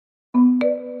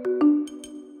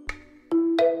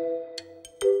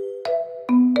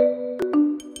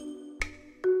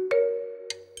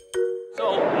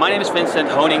My name is Vincent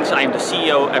Hoonings. I am the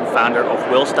CEO and founder of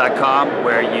wills.com,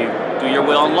 where you do your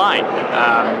will online.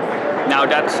 Now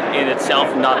that's in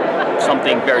itself not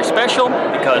something very special,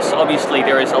 because obviously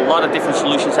there is a lot of different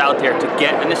solutions out there to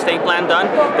get an estate plan done.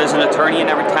 There's an attorney in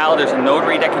every town, there's a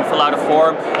notary that can fill out a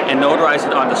form and notarize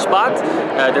it on the spot.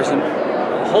 There's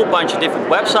a whole bunch of different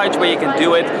websites where you can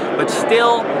do it, but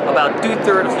still about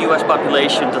 2/3 of the US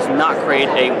population does not create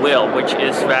a will, which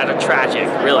is rather tragic,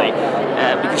 really,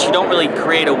 because you don't really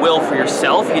create a will for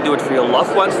yourself, you do it for your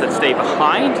loved ones that stay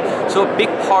behind. So a big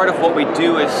part of what we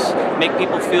do is make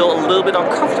people feel a little bit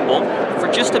uncomfortable for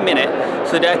just a minute,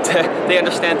 so that they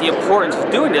understand the importance of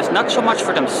doing this, not so much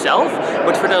for themselves,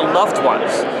 but for their loved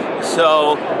ones.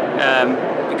 So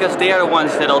because they are the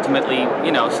ones that ultimately,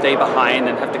 you know, stay behind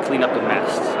and have to clean up the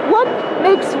mess. What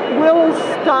makes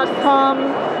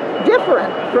wills.com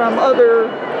different from other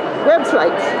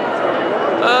websites?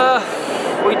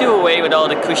 We do away with all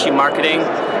the cushy marketing.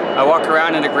 I walk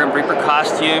around in a Grim Reaper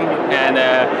costume and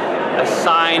a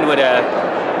sign with a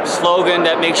slogan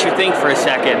that makes you think for a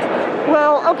second.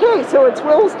 Well, okay, so it's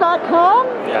wills.com?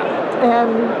 Yeah. And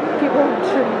people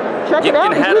should check it out.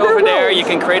 You can head over there, you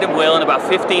can create a will in about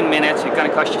 15 minutes. It's going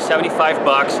to cost you 75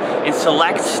 bucks. In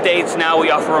select states now we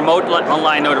offer remote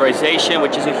online notarization,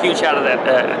 which is a huge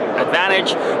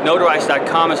advantage.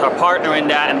 Notarize.com is our partner in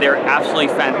that, and they're absolutely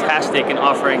fantastic in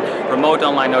offering remote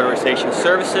online notarization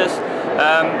services.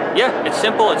 Yeah, it's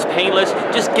simple, it's painless,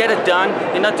 just get it done.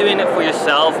 You're not doing it for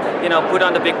yourself. You know, put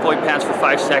on the big boy pants for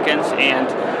 5 seconds and,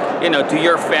 you know, do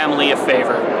your family a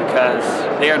favor, because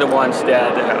they are the ones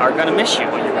that are going to miss you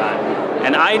when you're gone.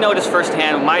 And I know this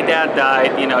firsthand. When my dad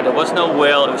died, you know, there was no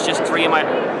will. It was just three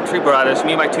brothers,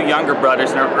 me and my 2 younger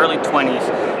brothers in our early 20s.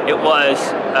 It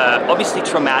was obviously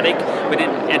traumatic, but in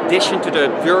addition to the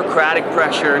bureaucratic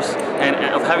pressures and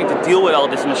of having to deal with all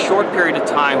this in a short period of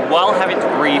time while having to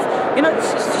grieve, you know,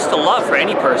 it's just a lot for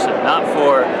any person, not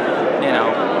for, you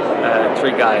know,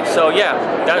 3 guys. So yeah,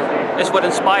 that is what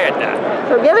inspired that.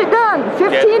 So get it done,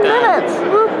 15 minutes.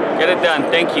 Get it done.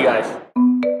 Thank you guys.